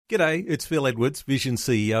G'day, it's Phil Edwards, Vision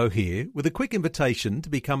CEO here, with a quick invitation to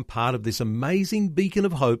become part of this amazing beacon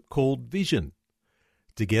of hope called Vision.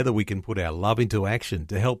 Together we can put our love into action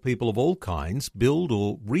to help people of all kinds build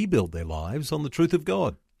or rebuild their lives on the truth of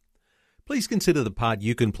God. Please consider the part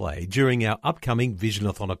you can play during our upcoming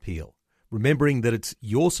Visionathon appeal, remembering that it's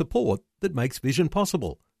your support that makes Vision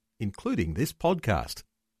possible, including this podcast.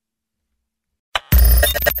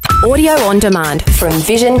 Audio on demand from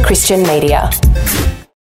Vision Christian Media.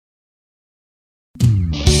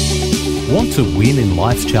 Want to win in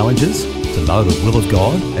life's challenges? To know the will of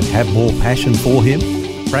God and have more passion for Him?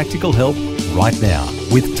 Practical help right now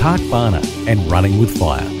with Tak Bhana and Running with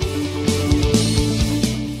Fire.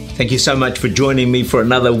 Thank you so much for joining me for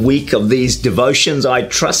another week of these devotions. I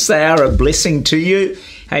trust they are a blessing to you.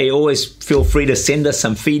 Hey, always feel free to send us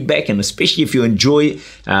some feedback, and especially if you enjoy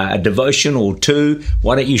a devotion or two,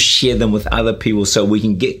 why don't you share them with other people so we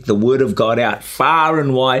can get the Word of God out far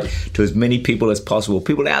and wide to as many people as possible.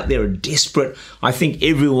 People out there are desperate. I think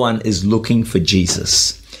everyone is looking for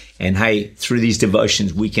Jesus. And hey, through these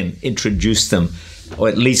devotions, we can introduce them or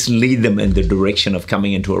at least lead them in the direction of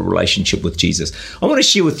coming into a relationship with Jesus. I want to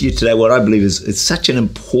share with you today what I believe is such an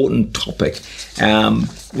important topic.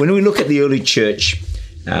 When we look at the early church,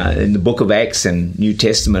 in the book of Acts and New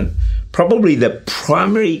Testament, probably the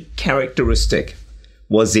primary characteristic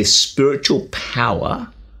was their spiritual power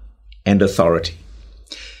and authority.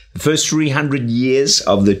 The first 300 years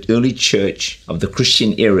of the early church, of the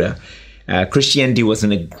Christian era, Christianity was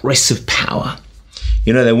an aggressive power.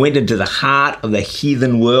 You know, they went into the heart of the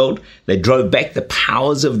heathen world. They drove back the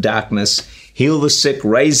powers of darkness, healed the sick,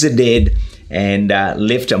 raised the dead, and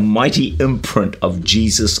left a mighty imprint of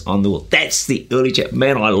Jesus on the world. That's the early church.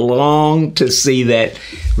 Man, I long to see that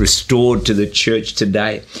restored to the church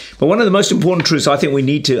today. But one of the most important truths I think we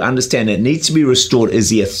need to understand that needs to be restored is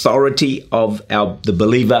the authority of the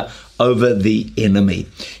believer over the enemy.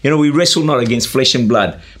 You know, we wrestle not against flesh and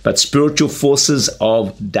blood, but spiritual forces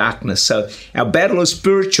of darkness. So our battle is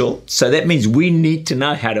spiritual, so that means we need to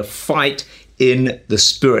know how to fight in the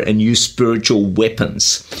spirit and use spiritual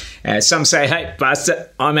weapons. Some say, hey, Pastor,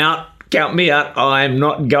 I'm out. Count me out. I'm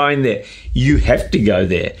not going there. You have to go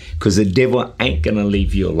there because the devil ain't going to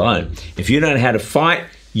leave you alone. If you don't know how to fight,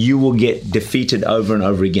 you will get defeated over and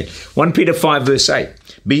over again. 1 Peter 5 verse 8,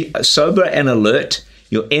 be sober and alert.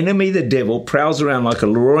 Your enemy, the devil, prowls around like a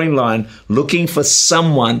roaring lion looking for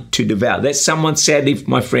someone to devour. That someone, sadly,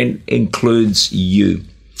 my friend, includes you.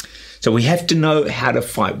 So we have to know how to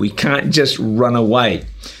fight. We can't just run away.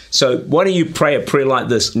 So why don't you pray a prayer like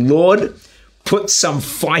this? Lord, put some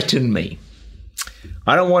fight in me.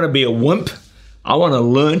 I don't want to be a wimp. I want to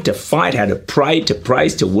learn to fight, how to pray, to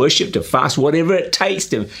praise, to worship, to fast, whatever it takes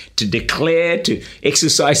to declare, to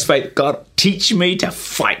exercise faith. God, teach me to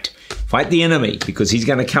fight. Fight the enemy because he's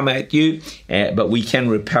going to come at you, but we can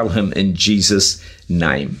repel him in Jesus'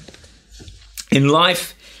 name. In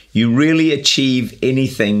life, you really achieve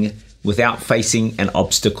anything without facing an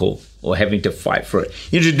obstacle or having to fight for it.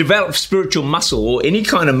 You know, to develop spiritual muscle or any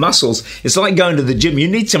kind of muscles, it's like going to the gym. You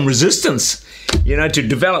need some resistance. You know, to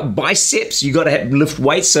develop biceps, you got to lift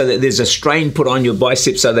weights so that there's a strain put on your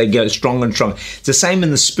biceps so they go stronger and stronger. It's the same in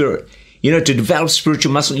the spirit. You know, to develop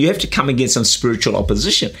spiritual muscle, you have to come against some spiritual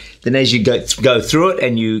opposition. Then as you go through it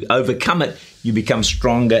and you overcome it, you become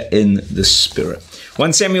stronger in the spirit.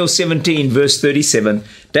 1 Samuel 17 verse 37,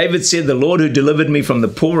 David said, the Lord who delivered me from the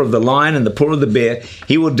paw of the lion and the paw of the bear,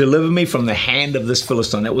 he will deliver me from the hand of this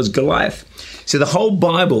Philistine. That was Goliath. So the whole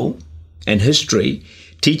Bible and history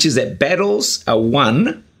teaches that battles are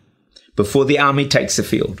won before the army takes the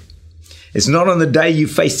field. It's not on the day you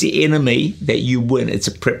face the enemy that you win. It's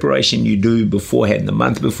a preparation you do beforehand, the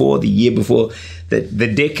month before, the year before, the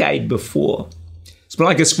decade before. It's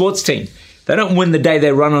like a sports team. They don't win the day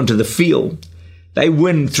they run onto the field. They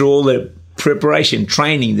win through all the preparation,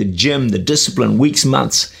 training, the gym, the discipline, weeks,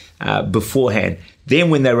 months beforehand. Then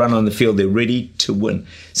when they run on the field, they're ready to win.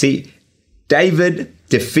 See, David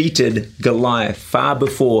defeated Goliath far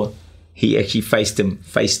before he actually faced him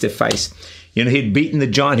face to face. You know, he'd beaten the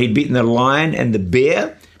giant, he'd beaten the lion and the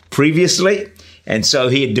bear previously. And so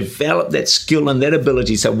he had developed that skill and that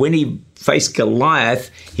ability. So when he faced Goliath,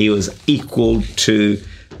 he was equal to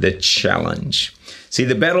the challenge. See,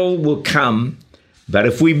 the battle will come, but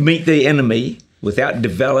if we meet the enemy without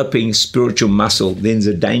developing spiritual muscle, then there's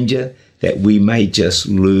a danger that we may just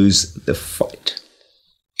lose the fight.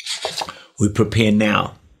 We prepare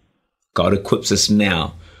now. God equips us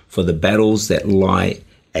now for the battles that lie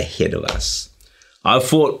ahead of us. I've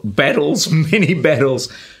fought battles, many battles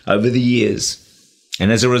over the years. And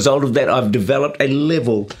as a result of that, I've developed a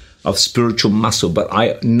level of spiritual muscle, but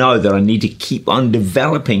I know that I need to keep on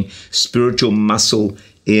developing spiritual muscle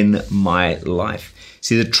in my life.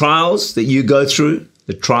 See, the trials that you go through,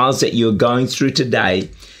 the trials that you're going through today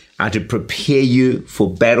are to prepare you for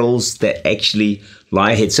battles that actually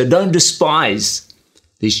lie ahead. So don't despise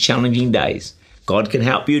these challenging days. God can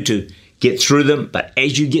help you to get through them, but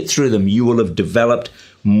as you get through them, you will have developed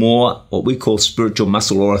more what we call spiritual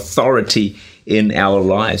muscle or authority in our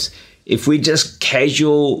lives. If we just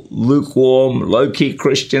casual, lukewarm, low-key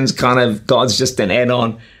Christians, kind of God's just an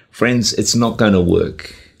add-on, friends, it's not going to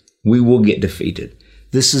work. We will get defeated.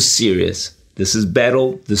 This is serious. This is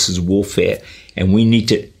battle. This is warfare. And we need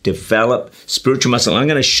to develop spiritual muscle. I'm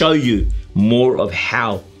going to show you more of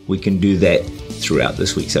how we can do that throughout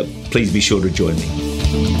this week. So please be sure to join me.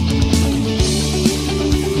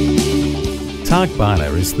 Tak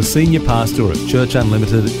Bhana is the Senior Pastor of Church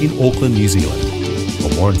Unlimited in Auckland, New Zealand. For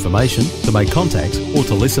more information, to make contact or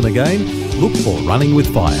to listen again, look for Running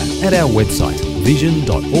with Fire at our website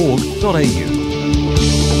vision.org.au.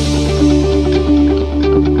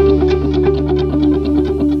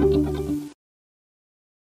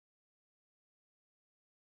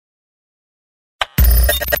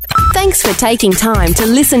 Thanks for taking time to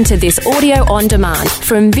listen to this audio on demand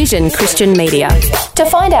from Vision Christian Media. To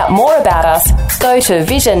find out more about us, go to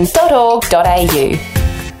vision.org.au.